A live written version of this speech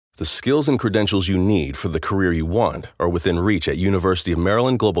The skills and credentials you need for the career you want are within reach at University of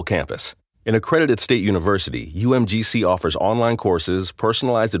Maryland Global Campus. An accredited state university, UMGC offers online courses,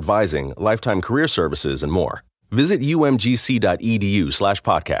 personalized advising, lifetime career services, and more. Visit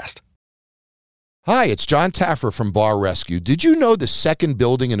umgc.edu/podcast. Hi, it's John Taffer from Bar Rescue. Did you know the second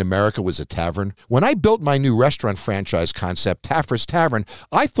building in America was a tavern? When I built my new restaurant franchise concept, Taffer's Tavern,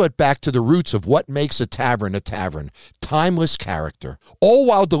 I thought back to the roots of what makes a tavern, timeless character, all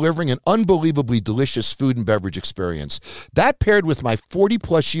while delivering an unbelievably delicious food and beverage experience. That, paired with my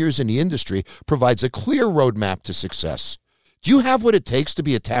 40-plus years in the industry, provides a clear roadmap to success. Do you have what it takes to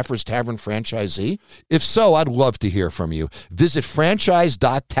be a Taffer's Tavern franchisee? If so, I'd love to hear from you. Visit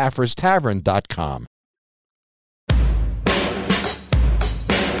franchise.tafferstavern.com.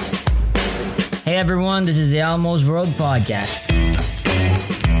 Hey everyone, this is the Almost World Podcast.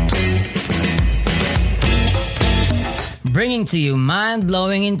 Bringing to you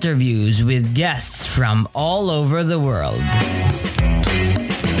mind-blowing interviews with guests from all over the world.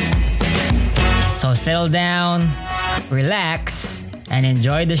 So settle down, relax, and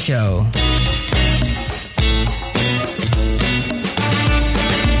enjoy the show.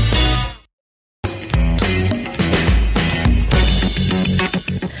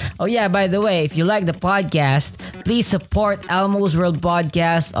 Oh yeah, by the way, if you like the podcast, please support Almo's World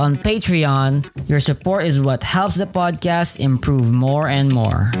Podcast on Patreon. Your support is what helps the podcast improve more and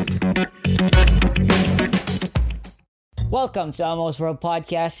more. Welcome to Almo's World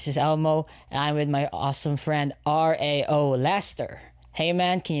Podcast. This is Elmo, and I'm with my awesome friend Rao Laster. Hey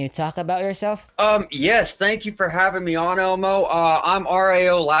man, can you talk about yourself? Yes, thank you for having me on, Elmo. I'm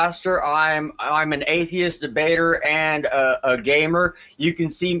Rao Laster. I'm an atheist debater and a gamer. You can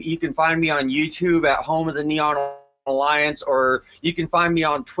find me on YouTube at Home of the Neon Alliance, or you can find me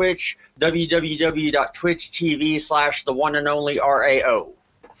on Twitch, www.twitch.tv/the one and only Rao.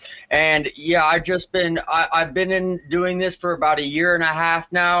 And yeah, I've been doing this for about a year and a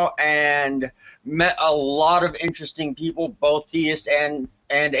half now, and met a lot of interesting people, both theists and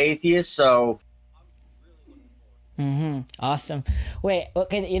atheists. So Awesome. Wait,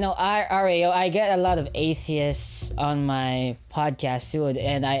 okay, Rao, I get a lot of atheists on my podcast too,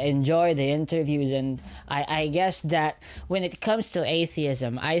 and I enjoy the interviews, and I guess that when it comes to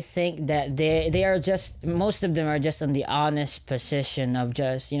atheism, I think that they are just, most of them are just on the honest position of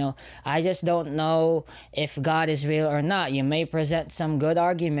just, I just don't know if God is real or not. You may present some good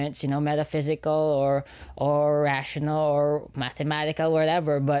arguments, metaphysical or rational or mathematical,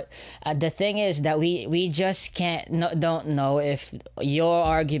 whatever, but the thing is that we just don't know if your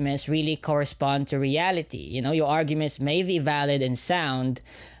arguments really correspond to reality. Your arguments may be valid and sound,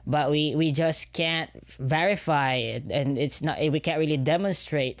 but we just can't verify it, and we can't really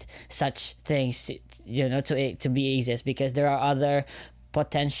demonstrate such things to be exist, because there are other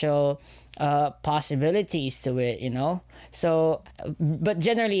potential possibilities to it. So, but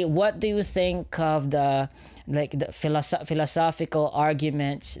generally, what do you think of the philosophical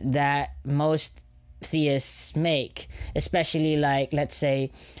arguments that most theists make, especially let's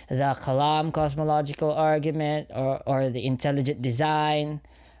say the Kalam cosmological argument, or the intelligent design,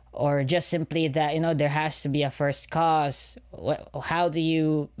 or just simply that there has to be a first cause? How do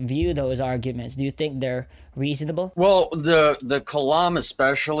you view those arguments? Do you think they're reasonable? Well, the Kalam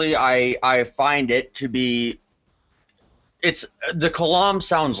especially, I find it to be, the Kalam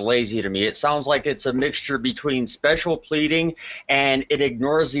sounds lazy to me. It sounds like it's a mixture between special pleading, and it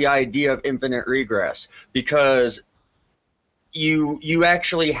ignores the idea of infinite regress, because you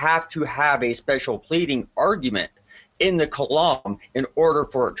actually have to have a special pleading argument in the Kalam in order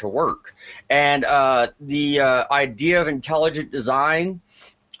for it to work. And the idea of intelligent design,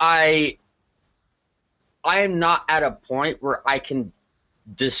 I am not at a point where I can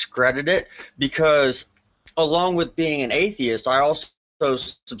discredit it, because along with being an atheist, I also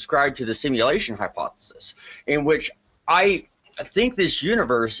subscribe to the simulation hypothesis, in which I think this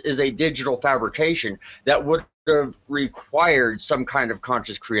universe is a digital fabrication that would have required some kind of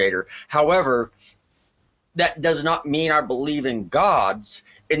conscious creator. However, that does not mean I believe in gods,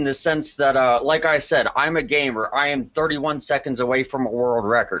 in the sense that, like I said, I'm a gamer. I am 31 seconds away from a world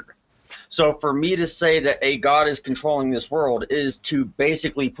record. So for me to say that a god is controlling this world is to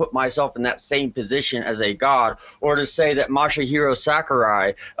basically put myself in that same position as a god, or to say that Masahiro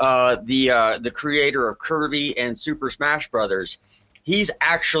Sakurai, the creator of Kirby and Super Smash Brothers, he's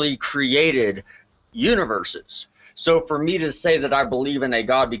actually created universes. So for me to say that I believe in a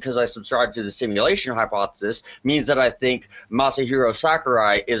god because I subscribe to the simulation hypothesis means that I think Masahiro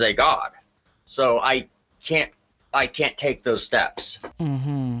Sakurai is a god. So I can't take those steps.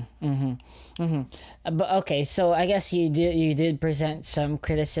 But okay, so I guess you did present some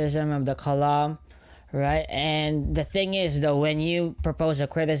criticism of the Kalam, right? And the thing is, though, when you propose a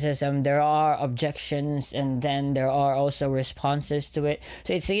criticism, there are objections, and then there are also responses to it.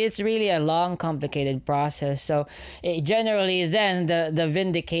 So it's really a long, complicated process. So generally, then the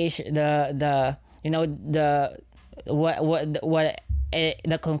vindication, the the what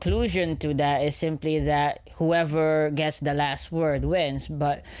the conclusion to that is simply that whoever gets the last word wins.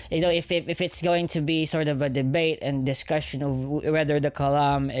 But if it's going to be sort of a debate and discussion of whether the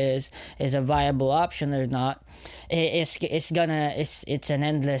kalam is a viable option or not, it's an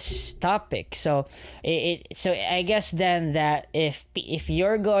endless topic. So so I guess then that if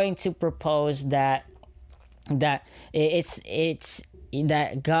you're going to propose that it's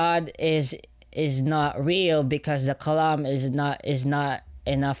that God is not real because the kalam is not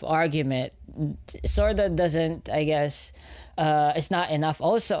enough argument, sort of doesn't, I guess, it's not enough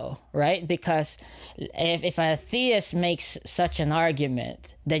also, right? Because if a theist makes such an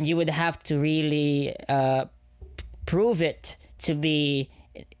argument, then you would have to really prove it to be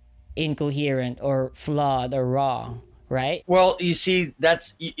incoherent or flawed or wrong, right? Well, you see,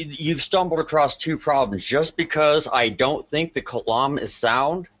 you've stumbled across two problems. Just because I don't think the Kalam is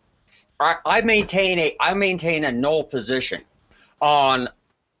sound, I maintain a null position on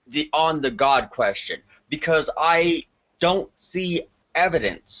the God question because I don't see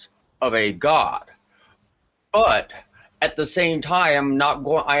evidence of a God. But at the same time,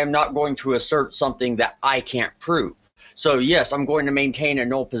 I am not going to assert something that I can't prove. So yes, I'm going to maintain a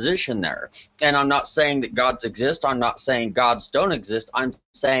null position there. And I'm not saying that gods exist. I'm not saying gods don't exist. I'm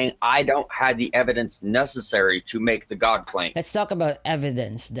saying I don't have the evidence necessary to make the God claim. Let's talk about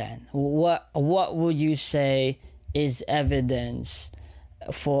evidence then. What would you say is evidence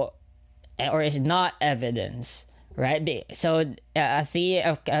for, or is not evidence, right? So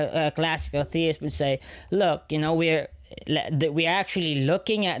a classical theist would say, look, we're actually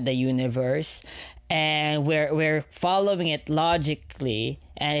looking at the universe, and we're following it logically,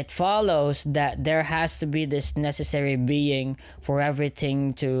 and it follows that there has to be this necessary being for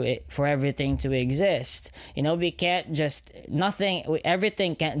everything to exist. We can't just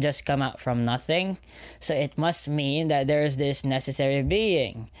everything can't just come out from nothing. So it must mean that there is this necessary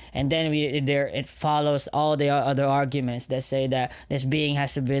being, and then it follows all the other arguments that say that this being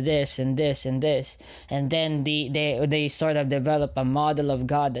has to be this and this and this, and then they sort of develop a model of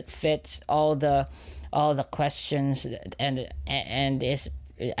God that fits all the questions, and is,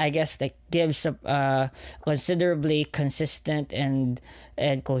 I guess, that gives a considerably consistent and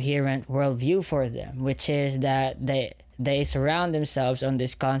coherent worldview for them, which is that they surround themselves on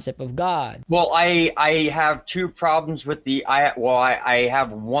this concept of God. Well, I have two problems with I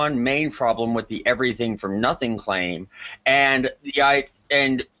have one main problem with the everything from nothing claim, and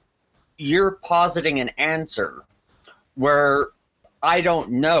you're positing an answer where I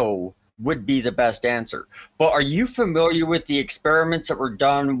don't know would be the best answer. But are you familiar with the experiments that were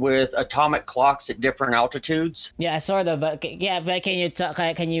done with atomic clocks at different altitudes? Yeah, sort of. But can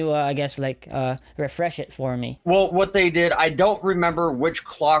you I guess, refresh it for me? Well, what they did, I don't remember which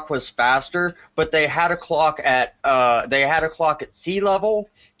clock was faster, but they had a clock at sea level,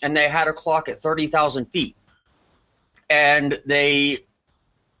 and they had a clock at 30,000 feet, and they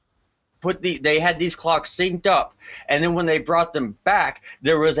had these clocks synced up, and then when they brought them back,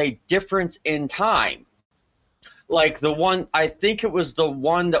 there was a difference in time. Like I think it was the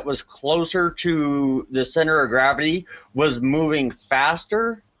one that was closer to the center of gravity was moving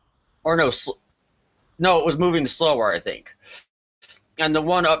faster, or no, it was moving slower, I think. And the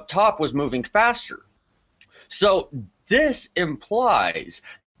one up top was moving faster. So this implies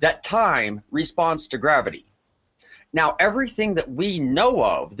that time responds to gravity. Now, everything that we know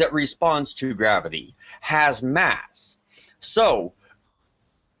of that responds to gravity has mass. So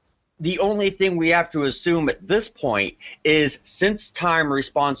the only thing we have to assume at this point is, since time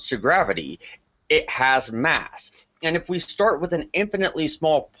responds to gravity, it has mass. And if we start with an infinitely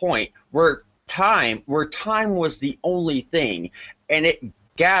small point where time was the only thing, and it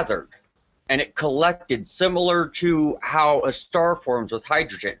gathered and it collected, similar to how a star forms with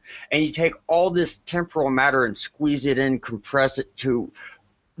hydrogen, and you take all this temporal matter and squeeze it in, compress it to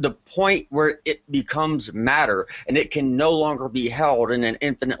the point where it becomes matter and it can no longer be held in an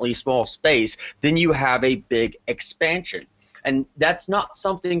infinitely small space, then you have a big expansion. And that's not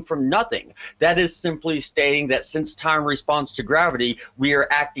something from nothing. That is simply stating that since time responds to gravity, we are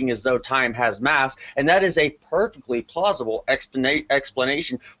acting as though time has mass, and that is a perfectly plausible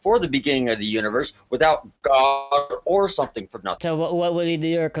explanation for the beginning of the universe without God or something from nothing. So what would be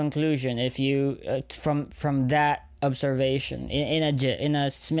your conclusion if you from that observation in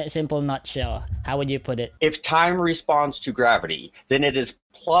a simple nutshell? How would you put it? If time responds to gravity, then it is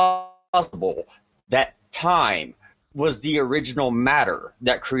plausible that time was the original matter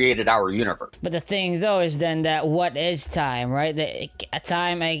that created our universe. But the thing though is then that what is time, right?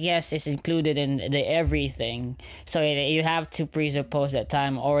 Time, I guess, is included in the everything. So you have to presuppose that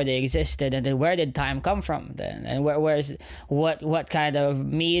time already existed, and then where did time come from then? And where's what kind of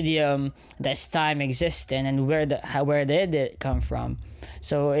medium does time exist in, and where did it come from?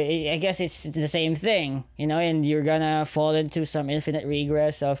 So I guess it's the same thing, and you're gonna fall into some infinite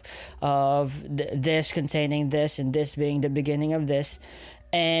regress of this containing this and this being the beginning of this,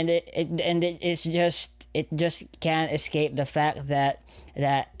 and it just can't escape the fact that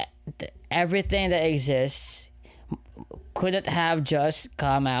everything that exists couldn't have just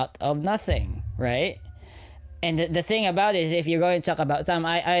come out of nothing, right? And the thing about it is, if you're going to talk about time,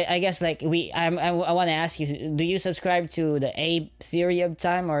 I guess like I want to ask you, do you subscribe to the A theory of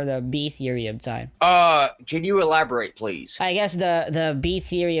time or the B theory of time? Can you elaborate, please? I guess the B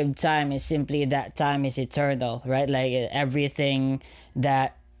theory of time is simply that time is eternal, right? Like everything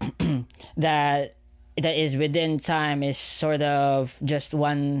that that is within time is sort of just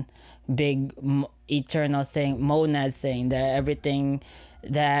one big eternal thing, monad thing. That everything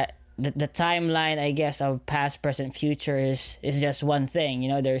that the timeline, I guess, of past, present, future is just one thing.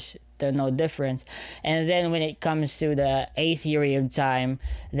 There's no difference. And then when it comes to the A theory of time,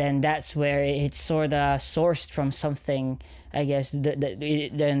 then that's where it's sort of sourced from something, I guess,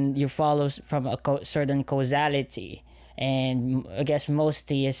 then you follow from a certain causality. And I guess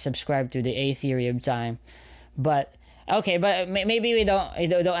mostly is subscribed to the A theory of time. But okay, but maybe we don't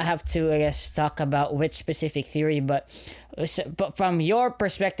have to, I guess, talk about which specific theory, but from your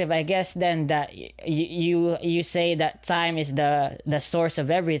perspective, I guess then that you say that time is the source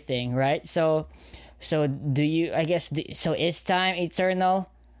of everything, right? So do you? I guess so. Is time eternal,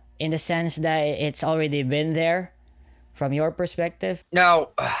 in the sense that it's already been there, from your perspective? Now,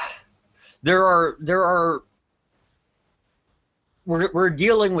 we're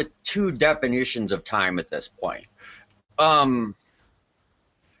dealing with two definitions of time at this point.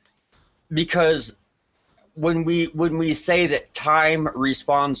 Because when we say that time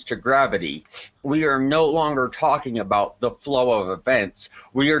responds to gravity, we are no longer talking about the flow of events.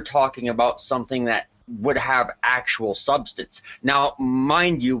 We are talking about something that would have actual substance. Now,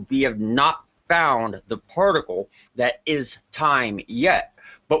 mind you, we have not found the particle that is time yet,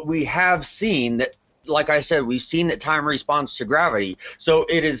 but we have seen that, like I said, we've seen that time responds to gravity. So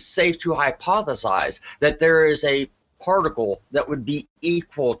it is safe to hypothesize that there is a particle that would be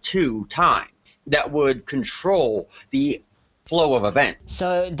equal to time, that would control the flow of events.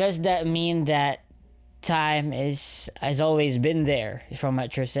 So does that mean that time has always been there, from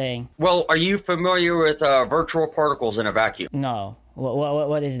what you're saying? Well, are you familiar with virtual particles in a vacuum? No.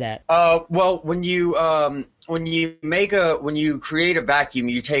 What is that? Well, when you create a vacuum,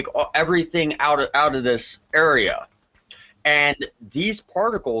 you take everything out of this area. And these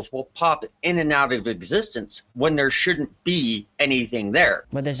particles will pop in and out of existence when there shouldn't be anything there.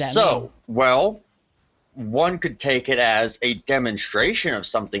 What does that mean? So, well, one could take it as a demonstration of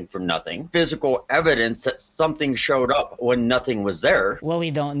something from nothing, physical evidence that something showed up when nothing was there. Well,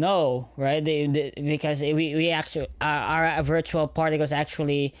 we don't know, right? Because we actually, our virtual particles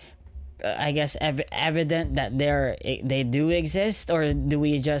actually, I guess, evident that they do exist, or do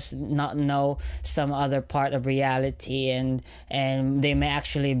we just not know some other part of reality, and they may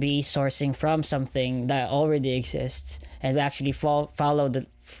actually be sourcing from something that already exists and actually follow the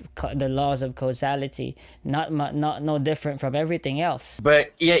laws of causality, no different from everything else.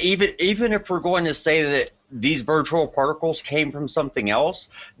 But yeah, even if we're going to say that these virtual particles came from something else,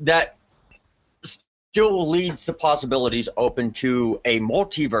 that still leads the possibilities open to a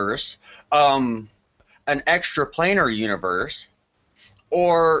multiverse, an extraplanar universe,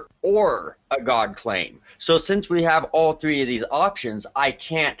 or a God claim. So since we have all three of these options, I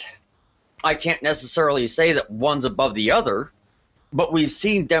can't necessarily say that one's above the other, but we've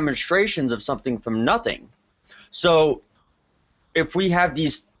seen demonstrations of something from nothing. So if we have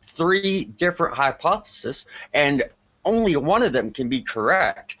these three different hypotheses and only one of them can be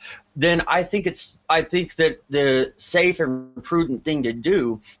correct, then I think that the safe and prudent thing to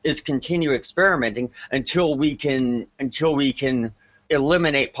do is continue experimenting until we can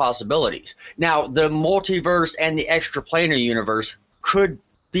eliminate possibilities. Now, the multiverse and the extraplanar universe could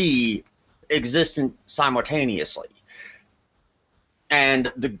be existent simultaneously,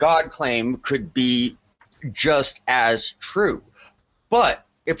 and the God claim could be just as true. But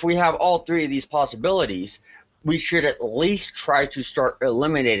if we have all three of these possibilities, we should at least try to start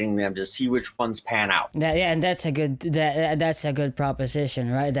eliminating them to see which ones pan out. Yeah, and that's a good proposition,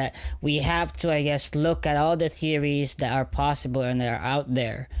 right? That we have to, I guess, look at all the theories that are possible and that are out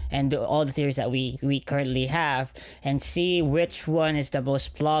there, and all the theories that we currently have, and see which one is the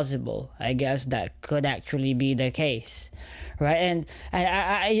most plausible. I guess that could actually be the case, right? And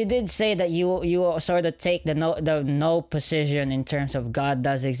you did say that you sort of take the no position in terms of God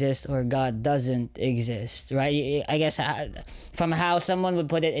does exist or God doesn't exist, right? I guess from how someone would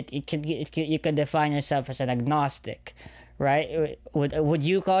put it, you could define yourself as an agnostic, right? Would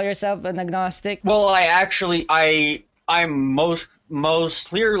you call yourself an agnostic? Well, I'm most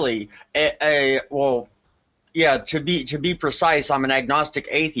clearly well, yeah, to be precise, I'm an agnostic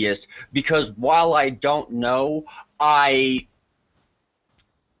atheist, because while I don't know, I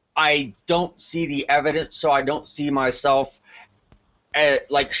don't see the evidence, so I don't see myself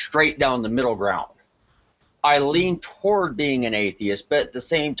like straight down the middle ground. I lean toward being an atheist, but at the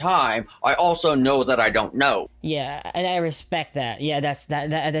same time, I also know that I don't know. Yeah, and I respect that. Yeah,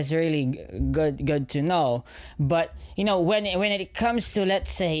 that's really good to know. But when it comes to,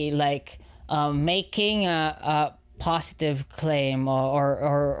 let's say, like making a positive claim,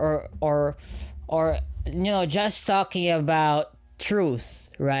 or just talking about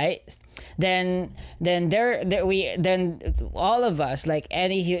truth, right? Then all of us, like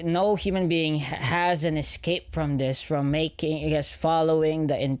no human being has an escape from this, from making, I guess, following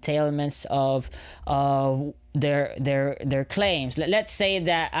the entailments of their claims. Let's say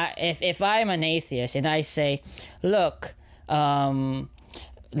that if I'm an atheist and I say, look,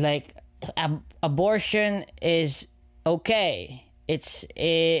 like abortion is okay. It's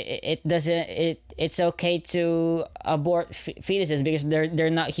okay to abort fetuses because they're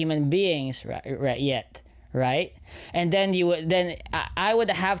not human beings right yet, right? And then I would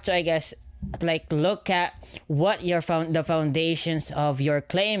have to, I guess, like look at what the foundations of your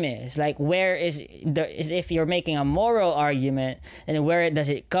claim is. Like, where is if you're making a moral argument, then where does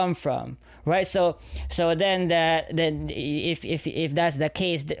it come from? Right, so then if that's the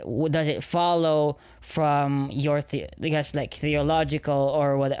case, does it follow from your theological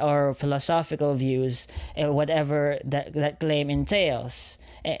or philosophical views, whatever that claim entails?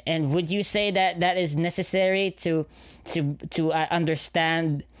 And would you say that is necessary to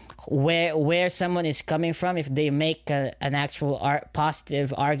understand where someone is coming from if they make an actual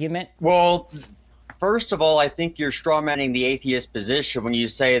positive argument? Well, first of all, I think you're strawmanning the atheist position when you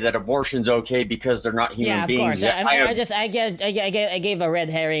say that abortion's okay because they're not human beings. Yeah, of course. I gave a red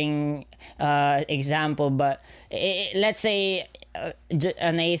herring example, but let's say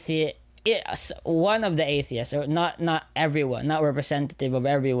an atheist, one of the atheists, or not everyone, not representative of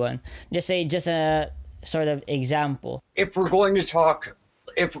everyone. Just a sort of example. If we're going to talk,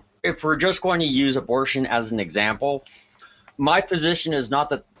 if we're just going to use abortion as an example, my position is not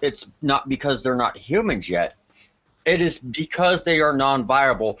that it's not because they're not humans yet. It is because they are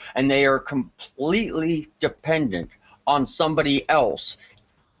non-viable and they are completely dependent on somebody else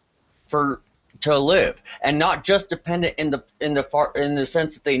to live, and not just dependent in the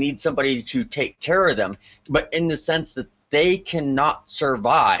sense that they need somebody to take care of them, but in the sense that they cannot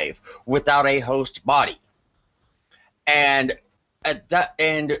survive without a host body. And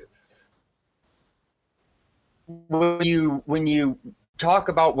when you talk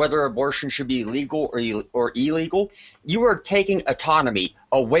about whether abortion should be legal or illegal, you are taking autonomy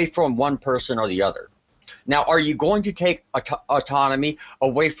away from one person or the other. Now, are you going to take autonomy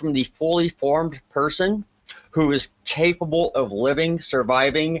away from the fully formed person who is capable of living,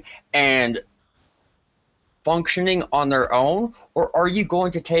 surviving, and functioning on their own? Or are you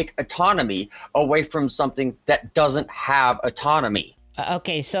going to take autonomy away from something that doesn't have autonomy?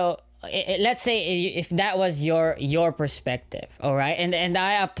 Okay, so let's say if that was your perspective, all right, and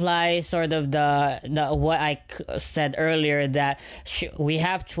I apply sort of the what I said earlier, that we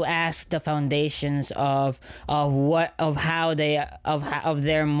have to ask the foundations of their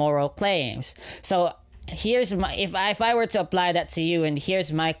moral claims. So here's my, if I were to apply that to you, and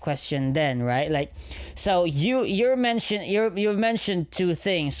here's my question then, right? Like, so you've mentioned two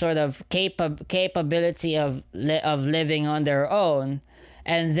things, sort of capability of living on their own,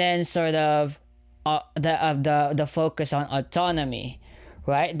 and then sort of the focus on autonomy,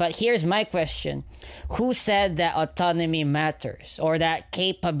 right? But here's my question: who said that autonomy matters, or that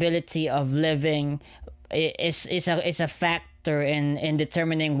capability of living is a factor in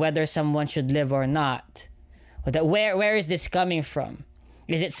determining whether someone should live or not? Where is this coming from?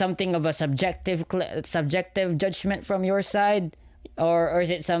 Is it something of a subjective judgment from your side? Or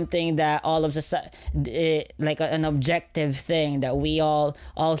is it something that all of like an objective thing that we all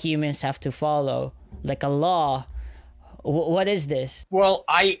humans have to follow? like a law. What is this? Well,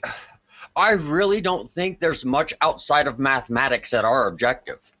 I really don't think there's much outside of mathematics that are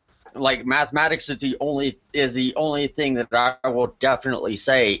objective. Like mathematics is the only thing that I will definitely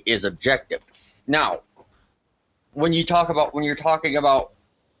say is objective. Now, when you're talking about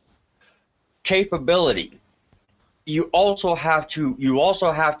capability, you also have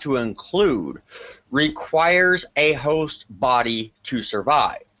to include requires a host body to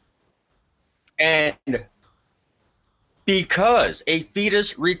survive. And because a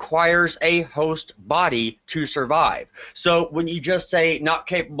fetus requires a host body to survive. So when you just say not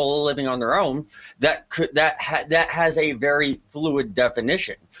capable of living on their own, that has a very fluid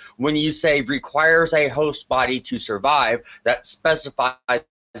definition. When you say requires a host body to survive, that specifies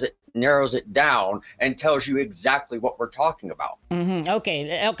it, narrows it down, and tells you exactly what we're talking about.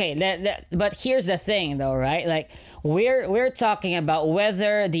 Okay. But here's the thing, though, right? Like we're talking about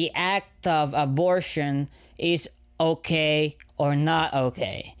whether the act of abortion is okay or not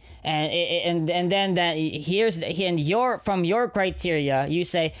okay, and then that from your criteria, you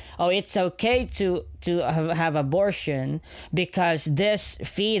say, oh, it's okay to have abortion because this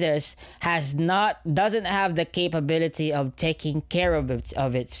fetus doesn't have the capability of taking care of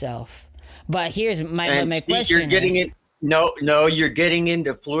itself. But here's my question: you're getting it. No, you're getting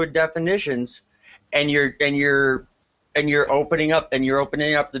into fluid definitions, and you're opening up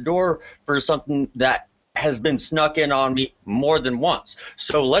the door for something that has been snuck in on me more than once.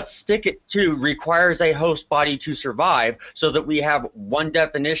 So let's stick it to requires a host body to survive, so that we have one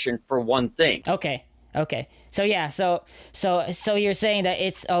definition for one thing. Okay. So yeah, so you're saying that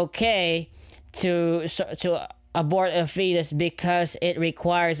it's okay to abort a fetus because it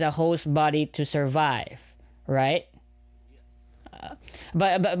requires a host body to survive, right?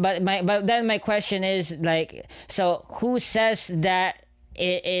 But then my question is, like, so who says that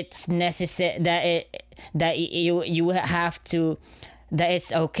it's necessary that you have to, that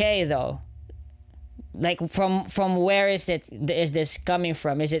it's okay though? Like from where is this coming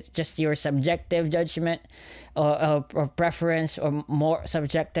from? Is it just your subjective judgment or preference, or more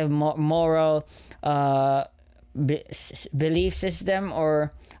subjective moral belief system?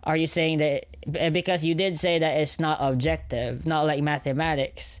 Or are you saying that because you did say that it's not objective, not like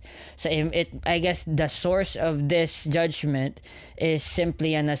mathematics, so I guess the source of this judgment is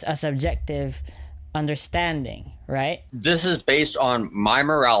simply a subjective understanding, right? This is based on my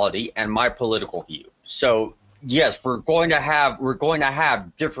morality and my political view. So yes, we're going to have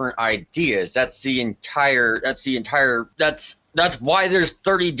different ideas. That's why there's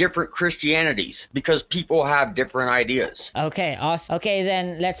 30 different Christianities, because people have different ideas. Okay, awesome. Okay,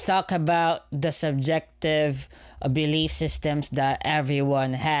 then let's talk about the subjective belief systems that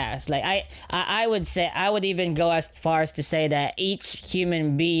everyone has. Like I would say, I would even go as far as to say that each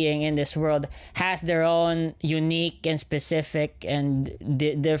human being in this world has their own unique and specific and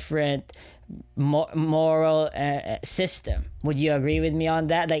different moral system. Would you agree with me on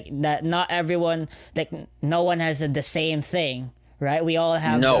that? Like that not everyone, like no one has the same thing, right? We all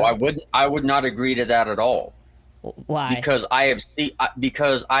have. No, I would not agree to that at all. Why? Because I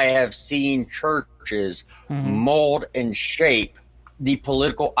have seen churches mold and shape the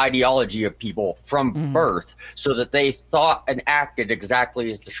political ideology of people from birth, so that they thought and acted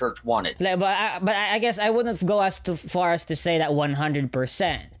exactly as the church wanted. But I guess I wouldn't go as far as to say that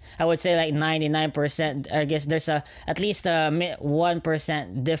 100%. I would say like 99%. I guess there's at least a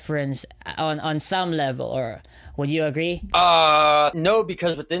 1% difference on some level. Or would you agree? No,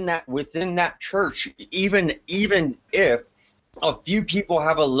 because within that church, even if a few people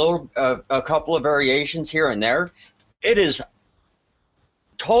have a couple of variations here and there, it is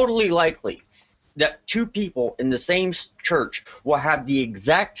totally likely that two people in the same church will have the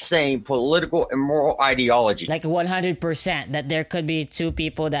exact same political and moral ideology. Like 100%, that there could be two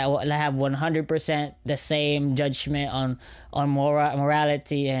people that will have 100% the same judgment on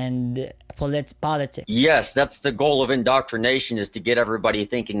morality and politics. Yes, that's the goal of indoctrination, is to get everybody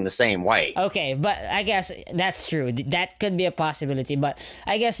thinking the same way. Okay, but I guess that's true. That could be a possibility. But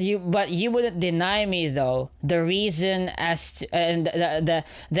I guess you wouldn't deny me though the reason as to, and the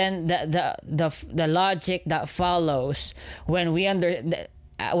logic that follows when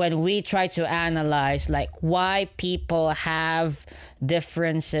we try to analyze like why people have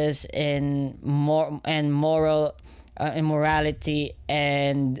differences in moral immorality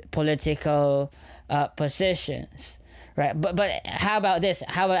and political positions, right? But how about this?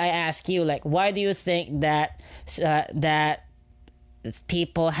 How about I ask you, like, why do you think that that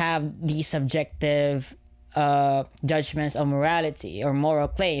people have these subjective judgments on morality or moral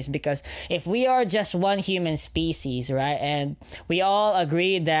claims, because if we are just one human species, right, and we all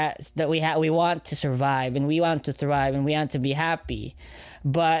agree that we want to survive and we want to thrive and we want to be happy,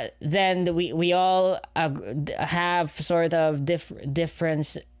 but then we all have sort of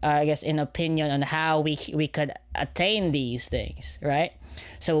difference, I guess, in opinion on how we could attain these things, right?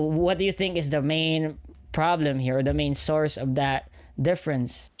 So what do you think is the main problem here, or the main source of that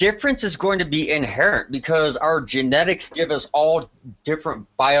difference? Difference is going to be inherent because our genetics give us all different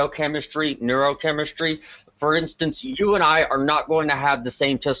biochemistry, neurochemistry. For instance, you and I are not going to have the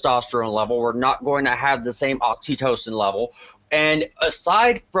same testosterone level. We're not going to have the same oxytocin level. And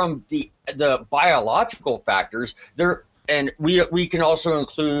aside from the biological factors, we can also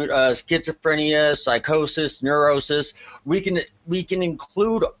include schizophrenia, psychosis, neurosis. We can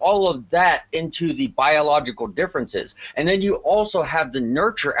include all of that into the biological differences. And then you also have the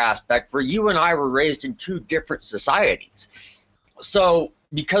nurture aspect, where you and I were raised in two different societies. So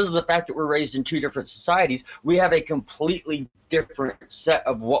because of the fact that we're raised in two different societies, we have a completely different set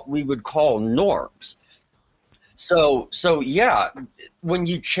of what we would call norms. So yeah, when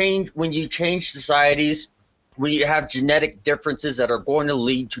you change societies, when you have genetic differences that are going to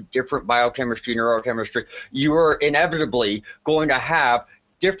lead to different biochemistry, neurochemistry, you are inevitably going to have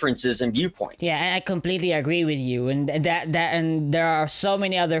differences in viewpoint. Yeah, I completely agree with you, and and there are so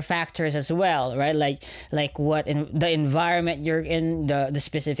many other factors as well, right? Like what in the environment you're in, the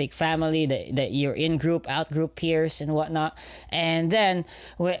specific family that you're in, group, out group, peers, and whatnot. And then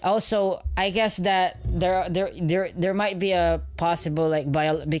also, I guess that there might be a possible like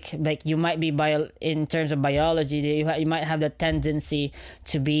you might be in terms of biology, you might have the tendency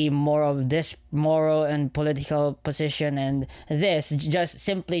to be more of this moral and political position, and this just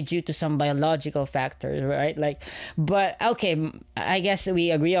simply due to some biological factors, right? Like, but okay, I guess we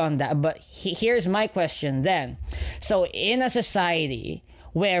agree on that. But here's my question then. So in a society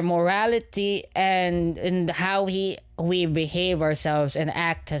where morality and how we behave ourselves and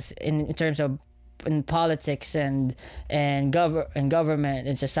act as in terms of in politics and government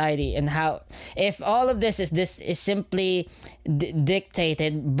and society, and how if all of this is simply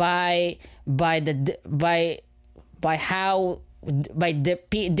dictated by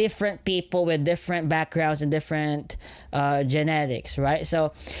different people with different backgrounds and different genetics, right?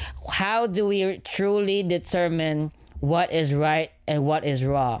 So how do we truly determine what is right and what is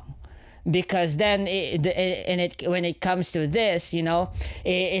wrong? Because then when it comes to this,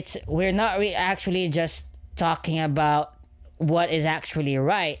 we're not actually just talking about what is actually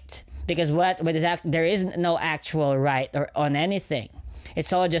right, because there is no actual right or on anything.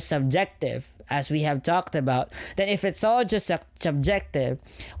 It's all just subjective, as we have talked about. Then if it's all just subjective,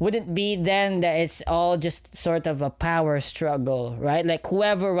 wouldn't be then that it's all just sort of a power struggle, right? Like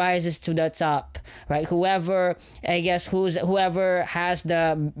whoever rises to the top, right? Whoever has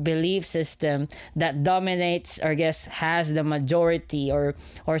the belief system that dominates, or I guess has the majority, or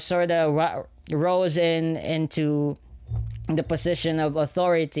sort of rose into the position of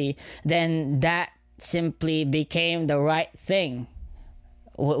authority, then that simply became the right thing.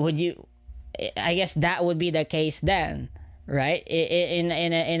 Would you? I guess that would be the case then, right? In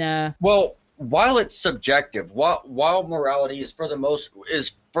a Well, while it's subjective, while morality is for the most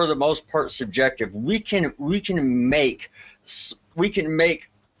part subjective, we can make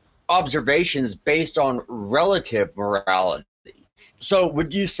observations based on relative morality. So,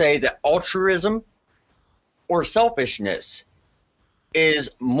 would you say that altruism or selfishness is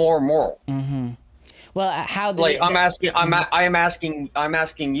more moral? Mm-hmm. Well, how do I'm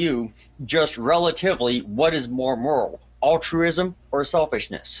asking you just relatively, what is more moral, altruism or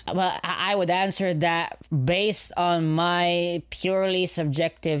selfishness? Well, I would answer that based on my purely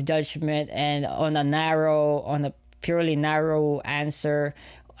subjective judgment and on a purely narrow answer.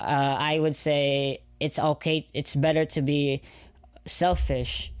 I would say it's okay. It's better to be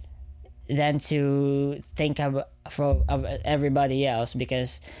selfish than to think of everybody else,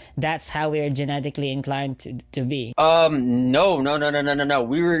 because that's how we are genetically inclined to be. No.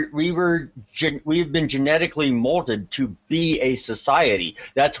 We've been genetically molded to be a society.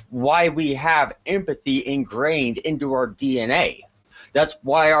 That's why we have empathy ingrained into our DNA. That's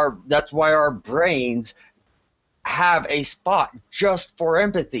why our brains have a spot just for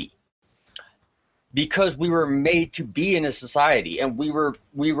empathy. Because we were made to be in a society, and we were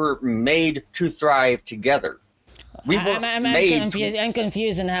made to thrive together. I'm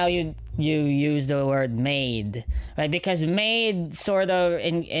confused on how you use the word "made," right? Because "made" sort of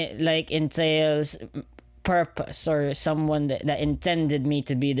entails purpose, or someone that intended me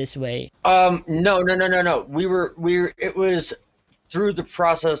to be this way. No. It was through the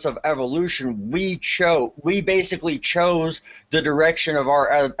process of evolution, we basically chose the direction of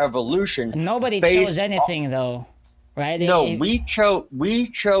our evolution. Nobody chose anything, though, right? No, we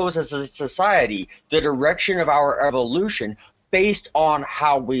chose as a society the direction of our evolution based on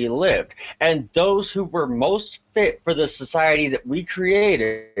how we lived. And those who were most fit for the society that we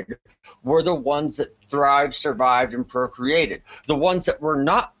created were the ones that thrived, survived, and procreated. The ones that were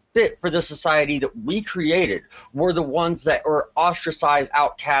not fit for the society that we created were the ones that were ostracized,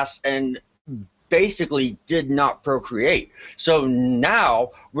 outcasts, and basically did not procreate. So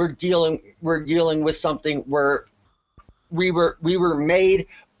now we're dealing with something where we were made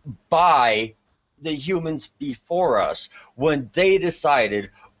by the humans before us when they decided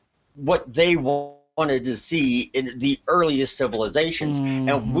what they wanted to see in the earliest civilizations,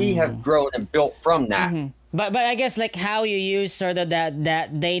 and we have grown and built from that. But I guess like how you use sort of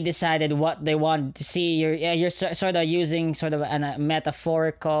that they decided what they want to see. You're sort of using sort of in a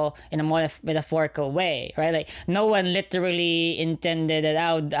metaphorical way, right? Like no one literally intended that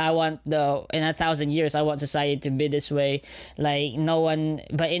I want in 1,000 years I want society to be this way. Like no one,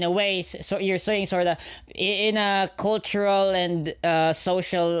 but in a way, so you're saying sort of in a cultural and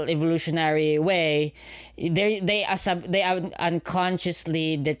social evolutionary way. They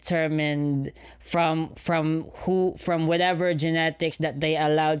unconsciously determined from whatever genetics that they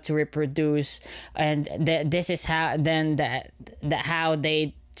allowed to reproduce, and this is how then that how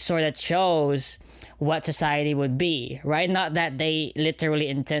they sort of chose what society would be, right? Not that they literally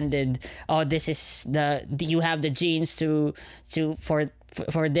intended, oh, this is you have the genes for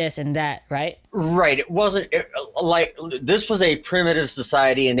this and that, right? Right. It wasn't like this was a primitive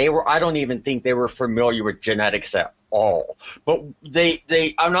society, and I don't even think they were familiar with genetics at all. But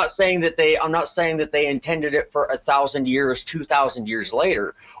I'm not saying that they intended it for 1,000 years, 2,000 years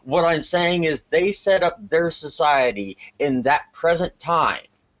later. What I'm saying is they set up their society in that present time.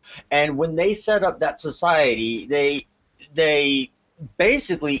 And when they set up that society, they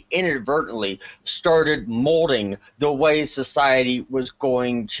basically inadvertently started molding the way society was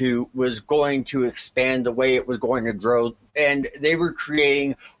going to expand, the way it was going to grow, and they were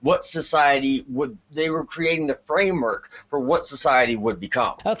creating the framework for what society would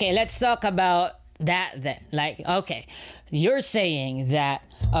become. Okay, let's talk about that then. Like, okay, you're saying that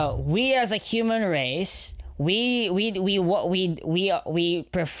we as a human race, we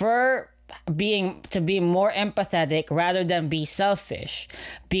prefer to be more empathetic rather than be selfish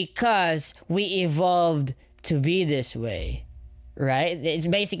because we evolved to be this way, right? It's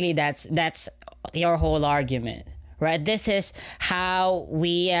basically that's your whole argument, right? This is how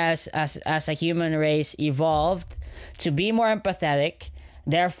we as a human race evolved to be more empathetic,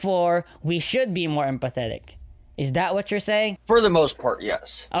 therefore we should be more empathetic. Is that what you're saying? For the most part,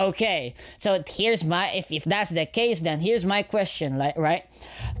 yes. Okay, so here's if that's the case, then here's my question, like, right?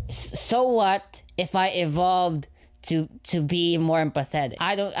 So what if I evolved to be more empathetic?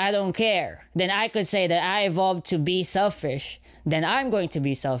 I don't care. Then I could say that I evolved to be selfish. Then I'm going to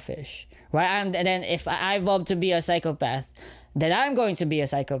be selfish, right? And then if I evolved to be a psychopath, then I'm going to be a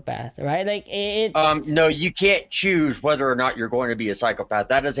psychopath, right? Like it's no, you can't choose whether or not you're going to be a psychopath.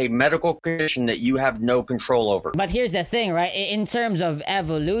 That is a medical condition that you have no control over. But here's the thing, right? In terms of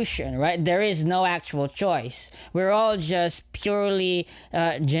evolution, right, there is no actual choice. We're all just purely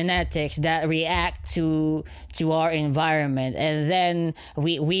genetics that react to our environment, and then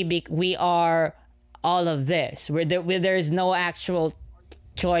we are all of this. There's no actual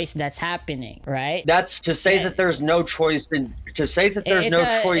choice that's happening, right? That's to say that there's no choice in genetics.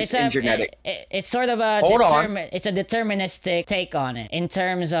 It's sort of it's a deterministic take on it in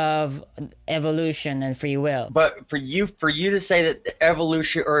terms of evolution and free will. But for you to say that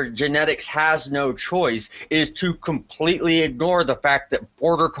evolution or genetics has no choice is to completely ignore the fact that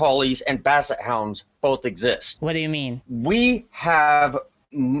border collies and basset hounds both exist. What do you mean? We have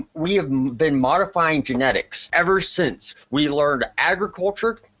been modifying genetics ever since we learned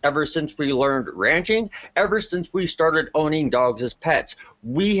agriculture, ever since we learned ranching, ever since we started owning dogs as pets.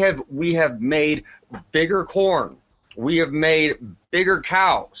 We have made bigger corn. We have made bigger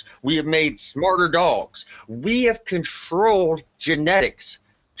cows. We have made smarter dogs. We have controlled genetics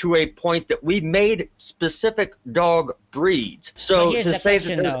to a point that we made specific dog breeds. So but here's to the say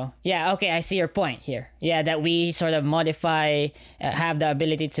question, that though. Yeah, okay, I see your point here. Yeah, that we sort of have the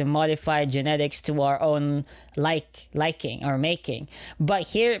ability to modify genetics to our own liking or making. But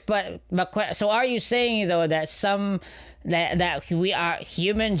so are you saying though that that we are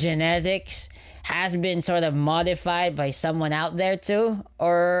human genetics has been sort of modified by someone out there too,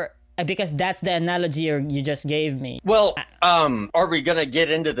 or? Because that's the analogy you just gave me. Well, are we going to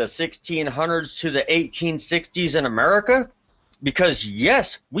get into the 1600s to the 1860s in America? Because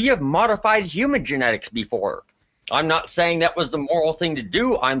yes, we have modified human genetics before. I'm not saying that was the moral thing to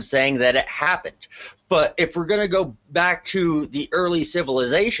do. I'm saying that it happened. But if we're going to go back to the early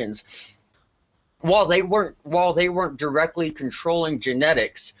civilizations, while they weren't directly controlling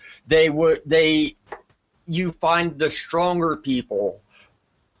genetics, you find the stronger people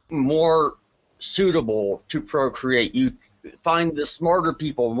more suitable to procreate. You find the smarter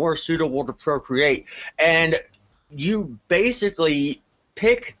people more suitable to procreate, and you basically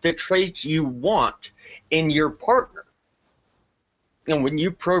pick the traits you want in your partner. And when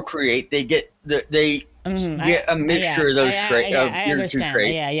you procreate, they get a mixture of those traits. I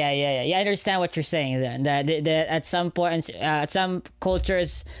understand. Yeah. I understand what you're saying. Then that at some point, at some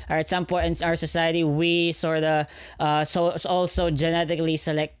cultures, or at some point in our society, we sort of also genetically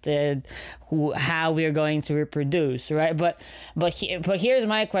selected how we're going to reproduce, right? But here's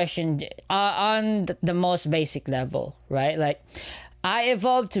my question on the most basic level, right? Like, I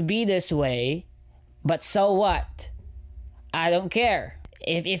evolved to be this way, but so what? I don't care.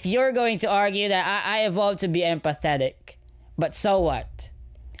 If you're going to argue that I evolved to be empathetic, but so what?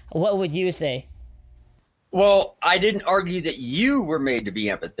 What would you say? Well, I didn't argue that you were made to be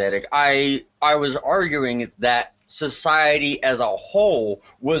empathetic. I was arguing that society as a whole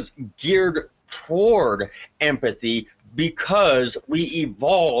was geared toward empathy because we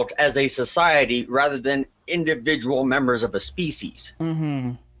evolved as a society rather than individual members of a species.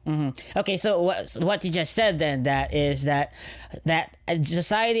 Okay, so what you just said then, that is that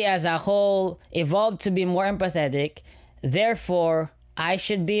society as a whole evolved to be more empathetic, therefore I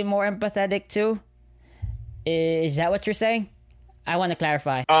should be more empathetic too? Is that what you're saying? I want to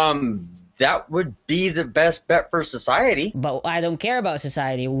clarify. That would be the best bet for society. But I don't care about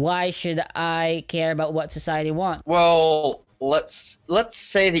society. Why should I care about what society wants? Well, let's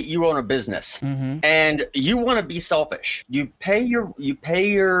say that you own a business and you want to be selfish. You pay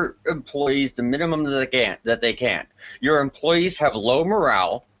your employees the minimum that they can. Your employees have low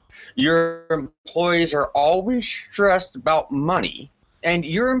morale. Your employees are always stressed about money, and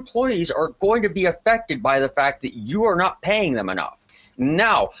your employees are going to be affected by the fact that you are not paying them enough.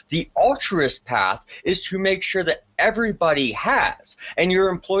 Now, the altruist path is to make sure that everybody has, and your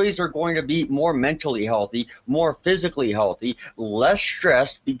employees are going to be more mentally healthy, more physically healthy, less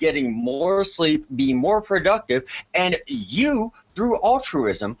stressed, be getting more sleep, be more productive, and you, through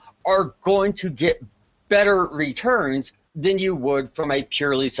altruism, are going to get better returns than you would from a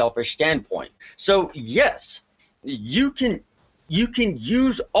purely selfish standpoint. So yes, you can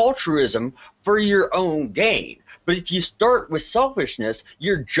use altruism for your own gain. But if you start with selfishness,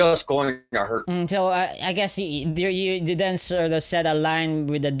 you're just going to hurt. So I guess you then sort of set a line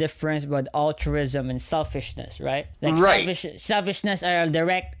with the difference with altruism and selfishness, right? Like right. Selfishness are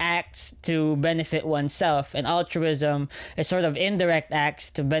direct acts to benefit oneself, and altruism is sort of indirect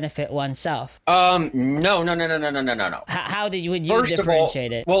acts to benefit oneself. No. How would you First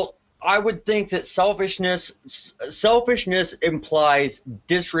differentiate it? Well, I would think that selfishness implies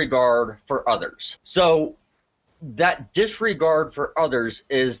disregard for others. So that disregard for others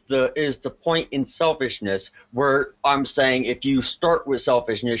is the point in selfishness where I'm saying if you start with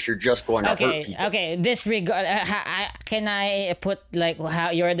selfishness, you're just going to hurt people. Okay. Disregard. Can I put like how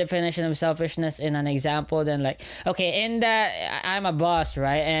your definition of selfishness in an example? Then like, okay, in that I'm a boss,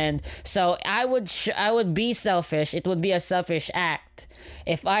 right? And so I would be selfish. It would be a selfish act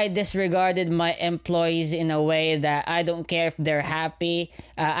if I disregarded my employees in a way that I don't care if they're happy.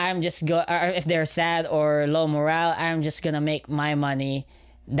 Or if they're sad or low morale, I'm just gonna make my money.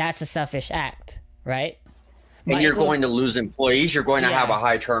 That's a selfish act, right? And you're going to lose employees. You're going to have a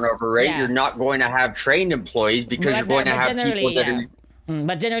high turnover rate. Yeah. You're not going to have trained employees because you're going to have people that are...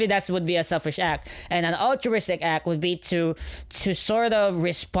 But generally, that would be a selfish act. And an altruistic act would be to sort of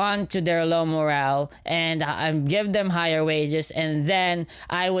respond to their low morale and give them higher wages. And then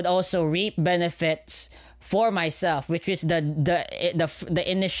I would also reap benefits for myself, which is the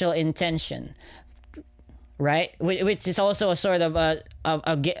initial intention, right? Which is also a sort of a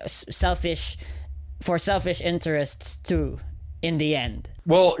selfish interests too, in the end.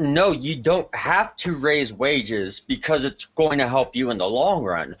 Well, no, you don't have to raise wages because it's going to help you in the long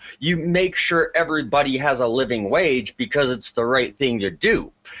run. You make sure everybody has a living wage because it's the right thing to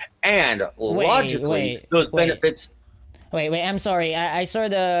do. And logically, those benefits... Wait, I'm sorry. I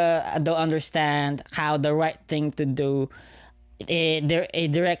sort of don't understand how the right thing to do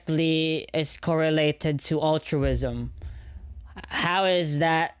it directly is correlated to altruism. How is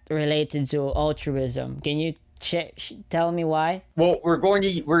that related to altruism? Can you tell me why? Well, we're going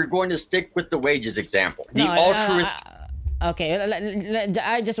to stick with the wages example. The altruist. Okay,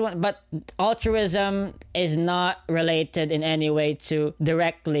 I just want, but altruism is not related in any way to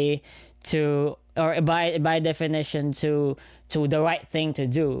directly to, or by definition to the right thing to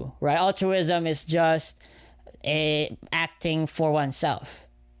do, right? Altruism is just acting for oneself,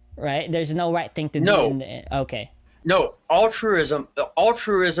 right? There's no right thing to do. No. Okay. No, altruism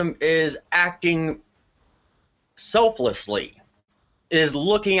is acting selflessly, is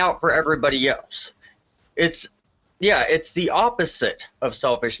looking out for everybody else. It's the opposite of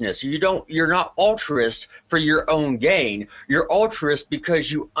selfishness. You're not altruist for your own gain. You're altruist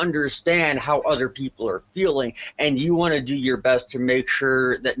because you understand how other people are feeling and you want to do your best to make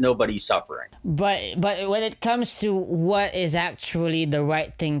sure that nobody's suffering. But when it comes to what is actually the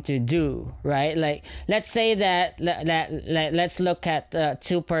right thing to do, right? Like, let's say that let's look at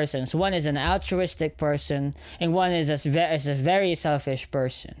two persons. One is an altruistic person and one is a very selfish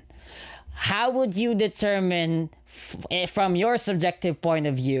person. How would you determine, from your subjective point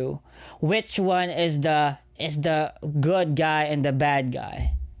of view, which one is the good guy and the bad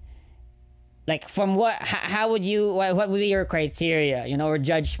guy? Like, from how would you, what would be your criteria, or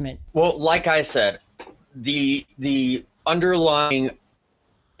judgment? Well, like I said, the underlying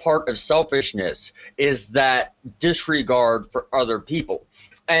part of selfishness is that disregard for other people.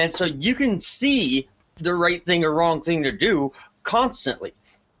 And so you can see the right thing or wrong thing to do constantly.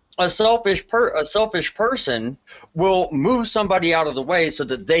 A selfish person will move somebody out of the way so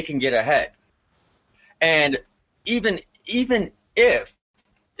that they can get ahead. And even if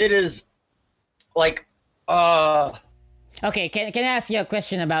it is like Okay, can I ask you a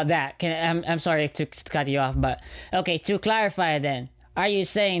question about that? I'm sorry to cut you off, but okay, to clarify then, are you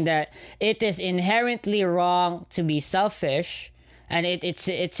saying that it is inherently wrong to be selfish and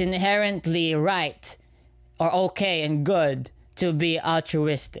it's inherently right or okay and good to be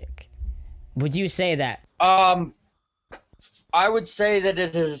altruistic? Would you say that? I would say that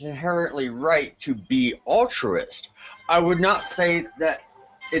it is inherently right to be altruist. I would not say that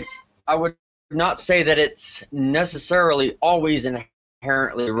it's necessarily always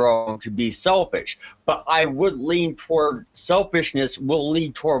inherently wrong to be selfish, but I would lean toward selfishness will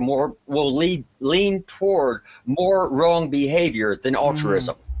lean toward more wrong behavior than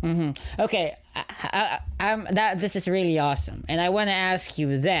altruism. Mm-hmm. Okay, this is really awesome, and I want to ask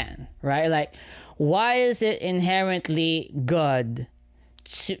you then, right? Like, why is it inherently good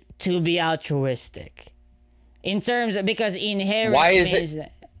to be altruistic? In terms of, because inherent why is means,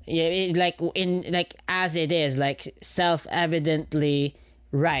 it? like as it is, like self-evidently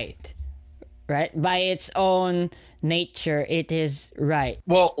right by its own nature, it is right.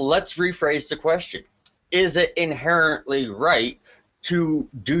 Well, let's rephrase the question. Is it inherently right to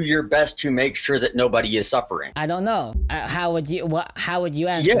do your best to make sure that nobody is suffering? I don't know. How would you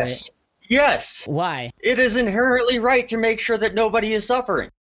answer it? Yes. Why? It is inherently right to make sure that nobody is suffering.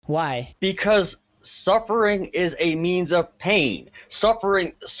 Why? Because suffering is a means of pain.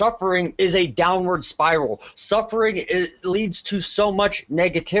 Suffering is a downward spiral. Suffering leads to so much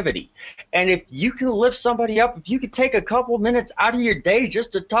negativity. And if you can lift somebody up, if you could take a couple minutes out of your day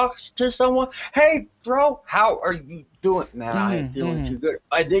just to talk to someone, hey, bro, how are you doing? Man, I ain't feeling too good.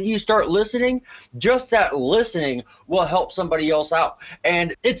 Then you start listening. Just that listening will help somebody else out.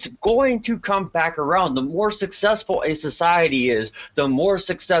 And it's going to come back around. The more successful a society is, the more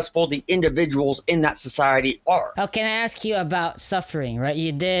successful the individuals in that society are. Oh, can I ask you about suffering, right?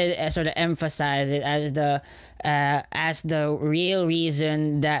 You did sort of emphasize it as the real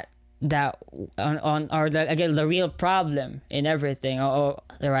reason that the real problem in everything, or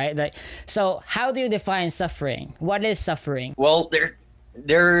right? Like, so how do you define suffering? What is suffering? Well,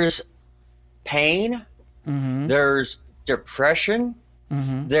 there's pain, there's depression,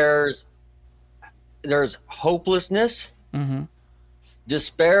 there's hopelessness,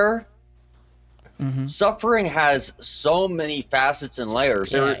 despair. Suffering has so many facets and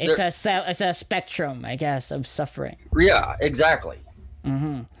layers. Yeah, it's a spectrum, I guess, of suffering. Yeah, exactly.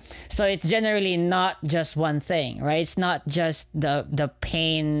 So it's generally not just one thing, right? It's not just the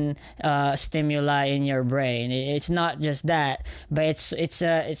pain stimuli in your brain. It's not just that, but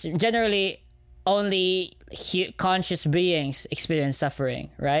it's generally only conscious beings experience suffering,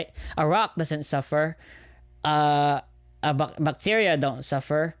 right? A rock doesn't suffer. Bacteria don't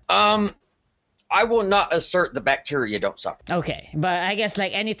suffer. I will not assert the bacteria don't suffer. Okay, but I guess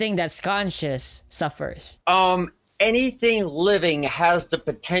like anything that's conscious suffers. Anything living has the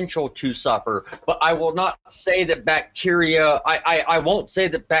potential to suffer, but I will not say that bacteria, I won't say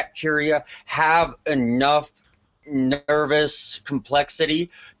that bacteria have enough nervous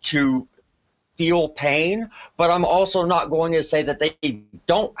complexity to feel pain, but I'm also not going to say that they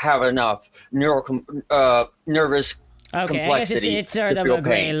don't have enough nervous Okay, I guess it's sort of a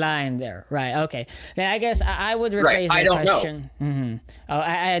gray line there, right? Okay, then I guess I would rephrase my question. Mm-hmm. Oh,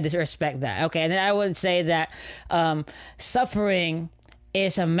 I respect that. Okay, and then I would say that suffering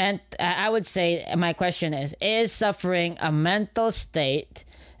is I would say my question is suffering a mental state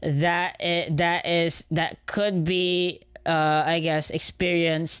that could be I guess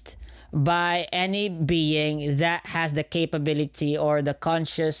experienced by any being that has the capability or the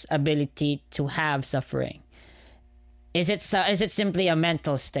conscious ability to have suffering? Is it simply a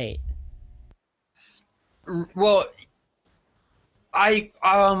mental state? Well, I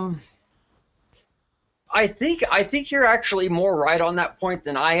I think you're actually more right on that point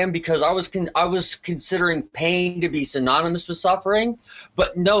than I am, because I was considering pain to be synonymous with suffering,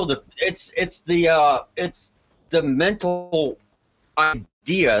 but no, it's the mental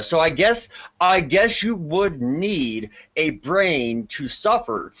idea. So I guess you would need a brain to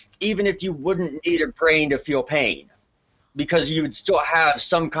suffer, even if you wouldn't need a brain to feel pain, because you would still have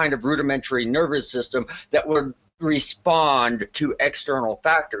some kind of rudimentary nervous system that would respond to external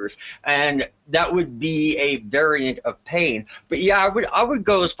factors, and that would be a variant of pain. But yeah, I would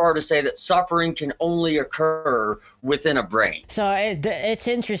go as far to say that suffering can only occur within a brain. So it's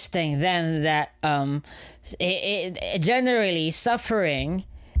interesting then that generally suffering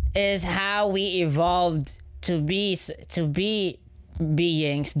is how we evolved to be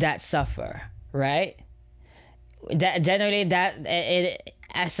beings that suffer, right? That generally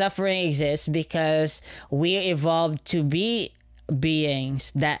suffering exists because we evolved to be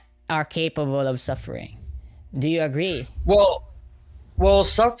beings that are capable of suffering. Do you agree? Well,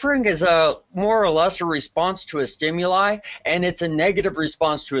 suffering is a more or less a response to a stimuli, and it's a negative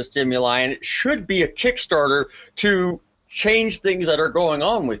response to a stimuli, and it should be a Kickstarter to change things that are going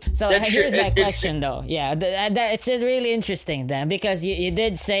on with you. So here's my question, though. Yeah, it's really interesting then, because you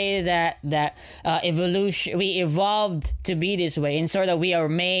did say that evolution, we evolved to be this way, and sort of we are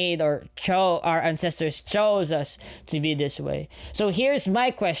made or our ancestors chose us to be this way. So here's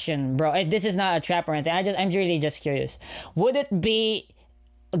my question, bro. This is not a trap or anything. I'm really just curious. Would it be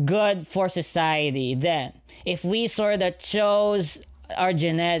good for society then if we sort of chose our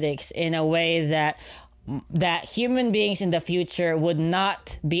genetics in a way that human beings in the future would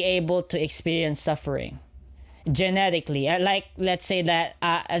not be able to experience suffering genetically? Like, let's say that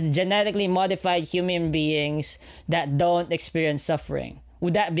as genetically modified human beings that don't experience suffering,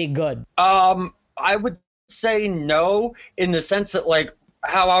 would that be good? I would say no, in the sense that, like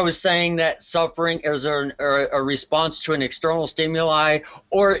how I was saying that suffering is a response to an external stimuli,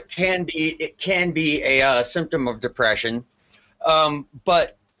 or it can be a symptom of depression.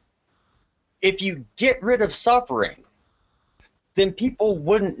 But if you get rid of suffering, then people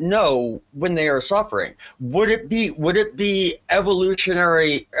wouldn't know when they are suffering. Would it be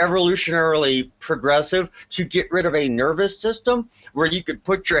evolutionarily progressive to get rid of a nervous system where you could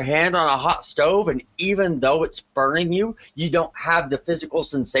put your hand on a hot stove, and even though it's burning you, you don't have the physical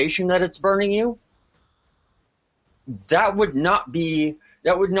sensation that it's burning you? That would not be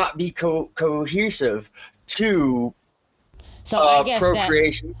cohesive to I guess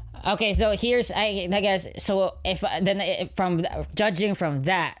procreation. Okay, so here's I guess so from judging from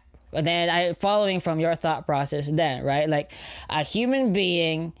that, then following from your thought process, then right, like a human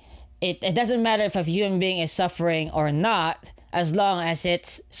being, it doesn't matter if a human being is suffering or not, as long as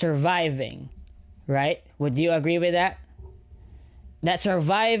it's surviving, right? Would you agree with that? That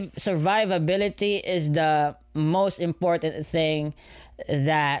survivability is the most important thing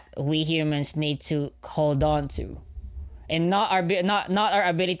that we humans need to hold on to. And not our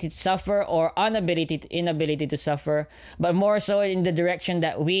ability to suffer or inability to suffer, but more so in the direction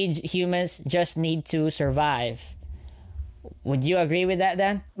that we humans just need to survive. Would you agree with that,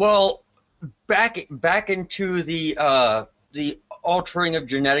 then? Well, back into the altering of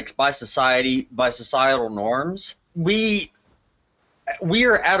genetics by societal norms. We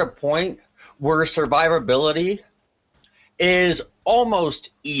are at a point where survivability is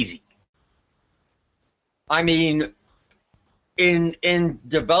almost easy. I mean, in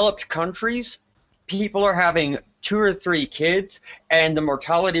developed countries, people are having 2 or 3 kids, and the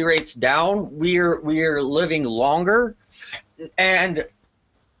mortality rate's down. We're living longer, and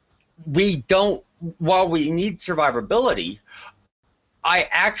while we need survivability, I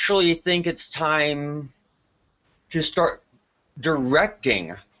actually think it's time to start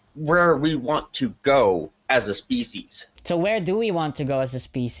directing where we want to go as a species. So where do we want to go as a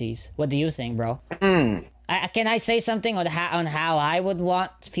species? What do you think, bro? Can I say something on how I would want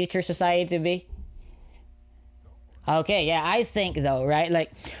future society to be? Okay, yeah, I think though, right?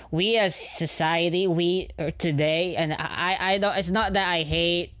 Like we as society, we today, and I don't. It's not that I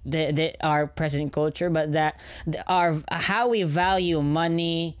hate our present culture, but that our how we value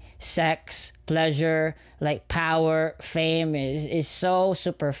money, sex, pleasure, like power, fame is so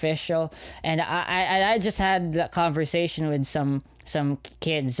superficial. And I just had a conversation with some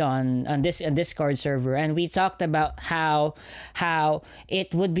kids on this a Discord server, and we talked about how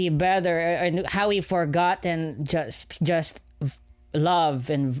it would be better, and how we forgotten just love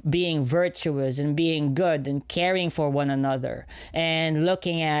and being virtuous and being good and caring for one another and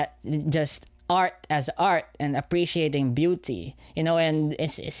looking at just art as art and appreciating beauty, and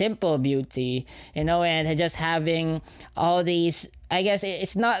it's simple beauty, and just having all these. I guess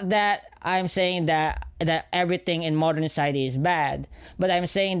it's not that I'm saying that everything in modern society is bad, but I'm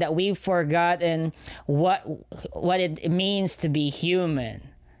saying that we've forgotten what it means to be human,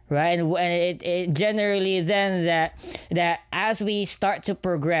 right? And it generally then that as we start to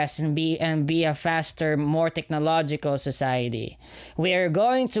progress and be a faster, more technological society, we are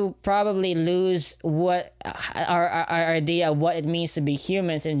going to probably lose what our idea of what it means to be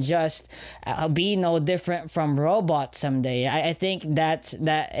humans, and just be no different from robots someday. I think that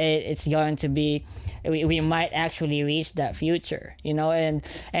it's going to be, we might actually reach that future, and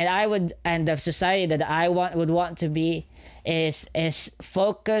the society that I would want to be is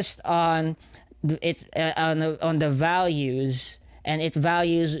focused on on the values, and it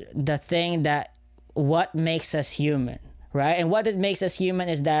values the thing that what makes us human, right? And what it makes us human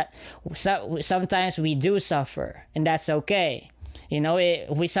is that sometimes we do suffer, and that's okay.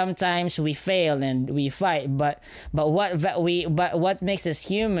 We sometimes we fail and we fight, but what makes us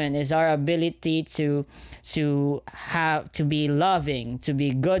human is our ability to be loving, to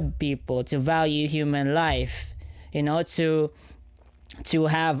be good people, to value human life, to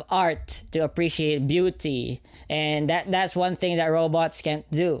have art, to appreciate beauty, and that's one thing that robots can't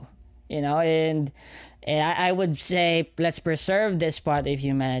do, and I would say let's preserve this part of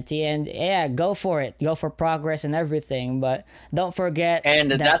humanity, and go for it, go for progress and everything, but don't forget.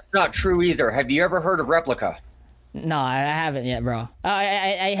 And that's not true either. Have you ever heard of Replica? No, I haven't yet, bro.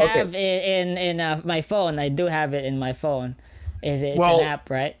 I have Okay. in my phone. I do have it in my phone. It's Well, an app,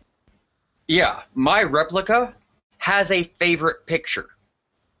 right? yeah, my Replica has a favorite picture.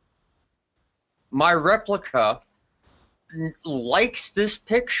 My Replica likes this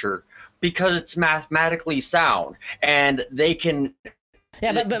picture because it's mathematically sound, and they can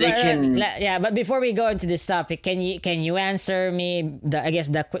they can But before we go into this topic, can you answer me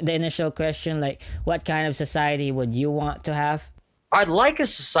the initial question, like what kind of society would you want to have? I'd like a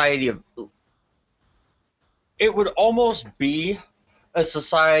society of, it would almost be a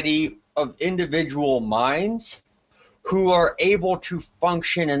society of individual minds who are able to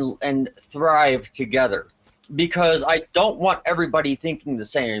function and thrive together, because I don't want everybody thinking the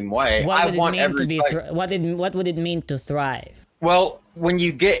same way. What I would it want mean to be everybody. what would it mean to thrive? Well, when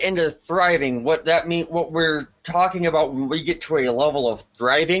you get into thriving, what we're talking about when we get to a level of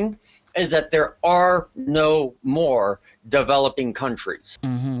thriving is that there are no more developing countries.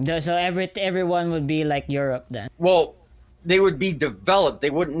 So everyone would be like Europe then. Well, they would be developed. They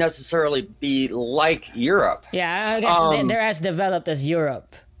wouldn't necessarily be like Europe. Yeah, I guess they're as developed as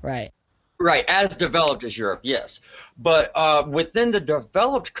Europe, right? Right, as developed as Europe, yes. But within the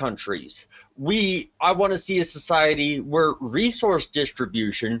developed countries, I want to see a society where resource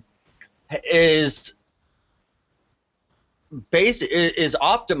distribution is is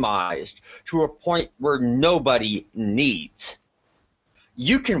optimized to a point where nobody needs.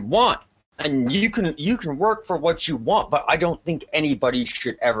 You can want, and you can work for what you want, but I don't think anybody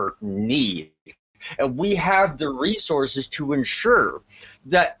should ever need. And we have the resources to ensure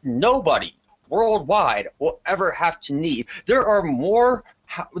that nobody worldwide will ever have to need. There are more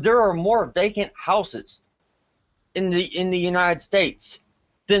vacant houses in the United States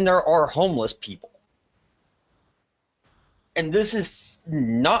than there are homeless people. And this is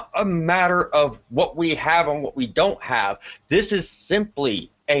not a matter of what we have and what we don't have. This is simply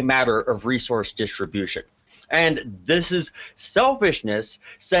a matter of resource distribution. And this is selfishness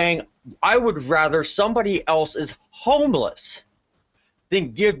saying, I would rather somebody else is homeless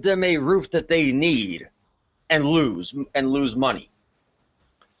than give them a roof that they need and lose money.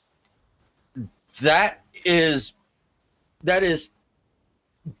 That is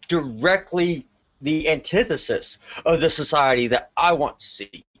directly the antithesis of the society that I want to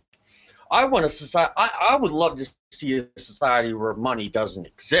see. I would love to see a society where money doesn't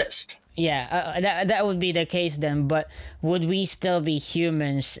exist. Yeah, that would be the case then. But would we still be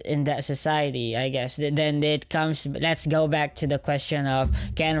humans in that society? I guess then it comes. Let's go back to the question of,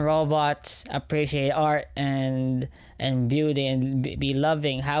 can robots appreciate art and beauty and be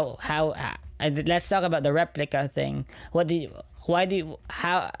loving? Let's talk about the replica thing. How do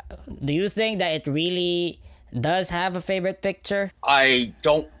you think that it really does have a favorite picture? I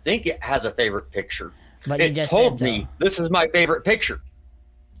don't think it has a favorite picture. But you It just told said so. me this is my favorite picture.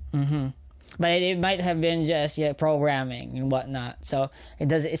 But it might have been just programming and whatnot. So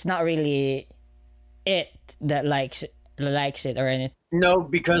it's not really it that likes it or anything. No,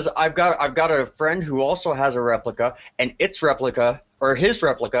 because I've got a friend who also has a replica, and its replica or his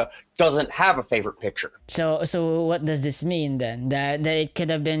replica doesn't have a favorite picture. So what does this mean then? That it could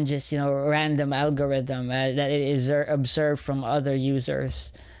have been just random algorithm that it is observed from other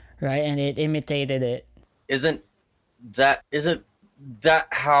users, right? And it imitated it. Isn't isn't that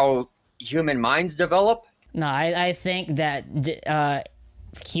how human minds develop? No, I think that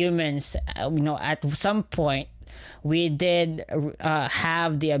humans, at some point, we did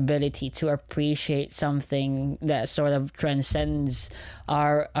have the ability to appreciate something that sort of transcends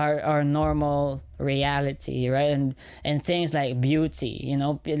our normal reality, right? And things like beauty,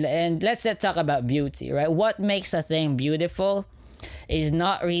 and let's talk about beauty, right? What makes a thing beautiful is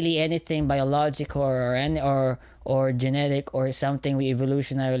not really anything biological or genetic or something we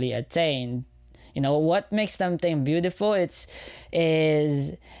evolutionarily attained. What makes something beautiful,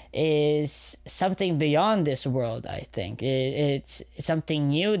 is something beyond this world. I think it's something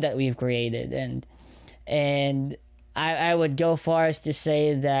new that we've created, and I would go far as to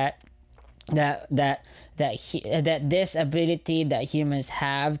say that this ability that humans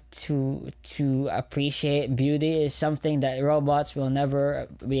have to appreciate beauty is something that robots will never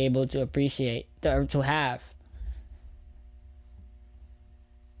be able to appreciate or to have.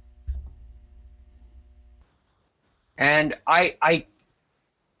 And I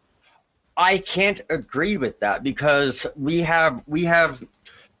can't agree with that, because we have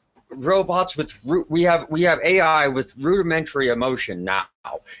robots with we have AI with rudimentary emotion now.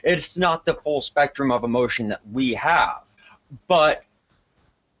 It's not the full spectrum of emotion that we have, but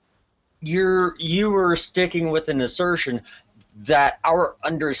you were sticking with an assertion that our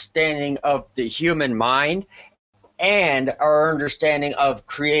understanding of the human mind and our understanding of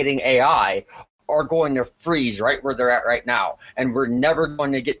creating AI are going to freeze right where they're at right now, and we're never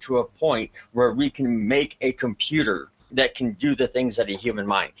going to get to a point where we can make a computer that can do the things that a human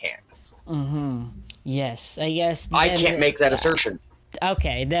mind can. Yes, I guess. I can't make that assertion.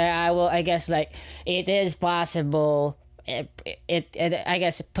 Okay, there I will. I guess it is possible. It I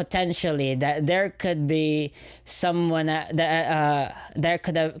guess potentially that there could be someone that there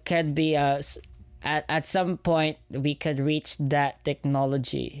could be at some point we could reach that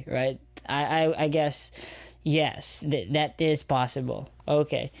technology, right? I guess yes, that is possible.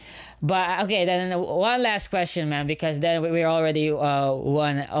 Okay, but okay, then one last question, man, because then we're already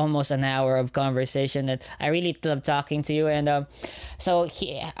almost an hour of conversation, and I really love talking to you. And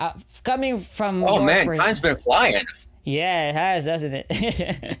coming from Oh your man, time's been flying. yeah, it has, doesn't it?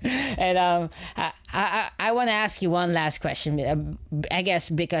 And I want to ask you one last question. I guess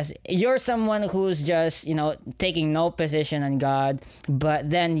because you're someone who's just taking no position on God, but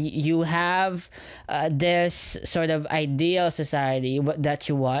then you have this sort of ideal society that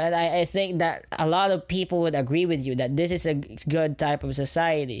you want. And I think that a lot of people would agree with you that this is a good type of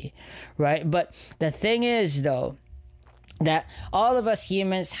society, right? But the thing is, though, that all of us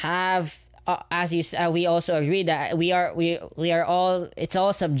humans have, as you said, we also agree that we are all, it's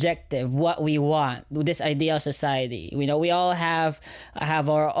all subjective what we want with this ideal society. We all have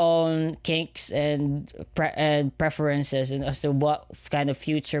our own kinks and preferences and as to what kind of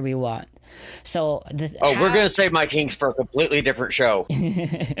future we want. So We're gonna save my kinks for a completely different show.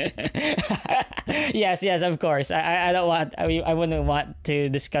 yes, of course. I don't want, I wouldn't want to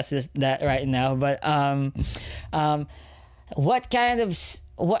discuss that right now, but what kind of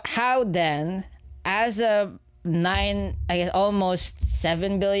how then, as a I guess almost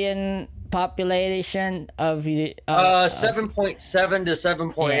 7 billion population of 7.7 to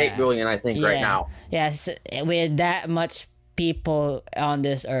 7.8 billion, I think, right now. Yes, with that much people on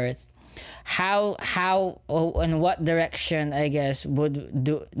this earth, how in what direction, I guess, what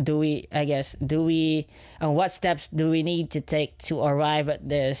steps do we need to take to arrive at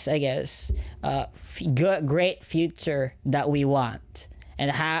this, I guess, great future that we want?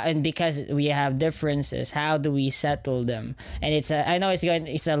 And because we have differences, how do we settle them? And I know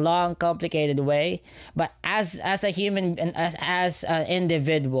it's a long, complicated way, but as a human and as an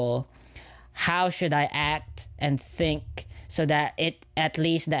individual, how should I act and think so that it at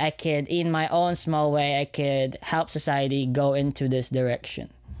least that I could, in my own small way, I could help society go into this direction?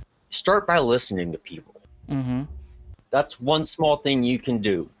 Start by listening to people. Mm-hmm. That's one small thing you can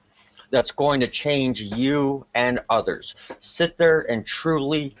do that's going to change you and others. Sit there and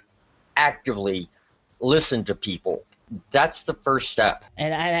truly, actively listen to people. That's the first step.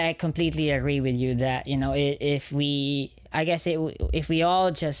 And I completely agree with you that, you know, if we, I guess if we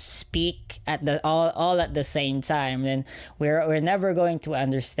all just speak at the all at the same time, then we're never going to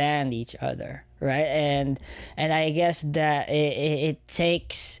understand each other, right? And I guess that it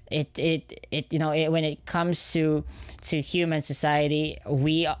takes it you know, when it comes to human society,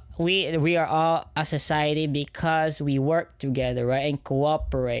 we are all a society because we work together, right, and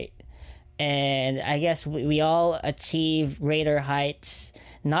cooperate. And I guess we all achieve greater heights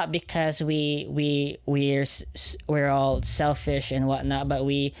not because we're all selfish and whatnot, but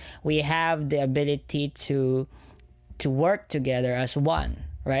we have the ability to work together as one,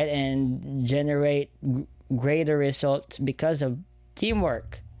 right, and generate greater results because of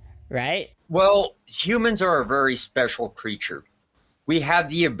teamwork, right? Well, humans are a very special creature. We have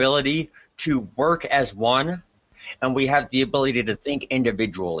the ability to work as one, and we have the ability to think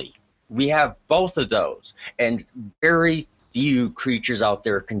individually. We have both of those, and very few creatures out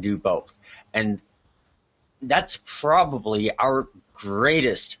there can do both. And that's probably our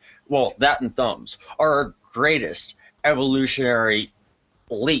greatest, well, that and thumbs, are our greatest evolutionary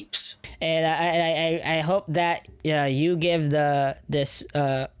leaps. And I hope that you give this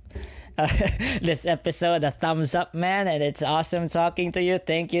this episode a thumbs up, man, and it's awesome talking to you.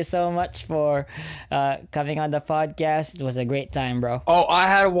 Thank you so much for coming on the podcast. It was a great time, bro. Oh, I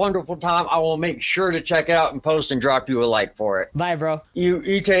had a wonderful time. I will make sure to check it out and post and drop you a like for it. Bye, bro.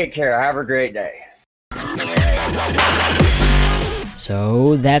 You take care. Have a great day.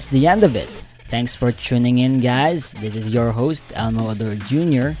 So that's the end of it. Thanks for tuning in, guys. This is your host, Elmo Ador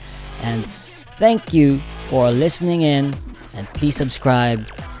Jr. And thank you for listening in. And please subscribe.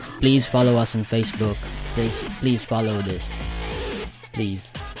 Please follow us on Facebook. Please follow this.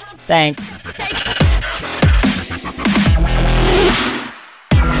 Please. Thanks.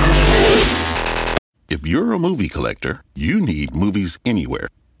 If you're a movie collector, you need Movies Anywhere.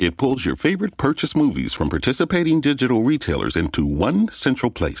 It pulls your favorite purchase movies from participating digital retailers into one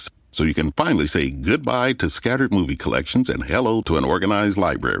central place, so you can finally say goodbye to scattered movie collections and hello to an organized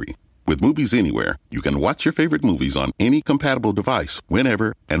library. With Movies Anywhere, you can watch your favorite movies on any compatible device,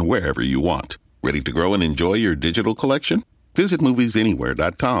 whenever and wherever you want. Ready to grow and enjoy your digital collection? Visit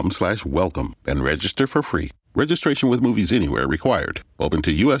moviesanywhere.com/welcome and register for free. Registration with Movies Anywhere required. Open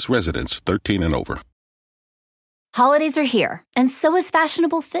to U.S. residents 13 and over. Holidays are here, and so is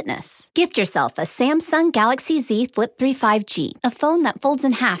fashionable fitness. Gift yourself a Samsung Galaxy Z Flip 3 5G, a phone that folds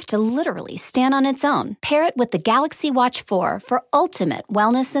in half to literally stand on its own. Pair it with the Galaxy Watch 4 for ultimate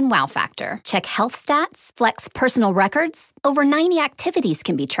wellness and wow factor. Check health stats, flex personal records. Over 90 activities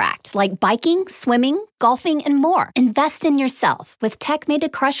can be tracked, like biking, swimming, golfing, and more. Invest in yourself with tech made to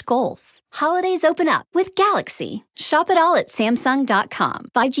crush goals. Holidays open up with Galaxy. Shop it all at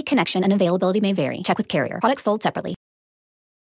Samsung.com. 5G connection and availability may vary. Check with carrier. Products sold separately.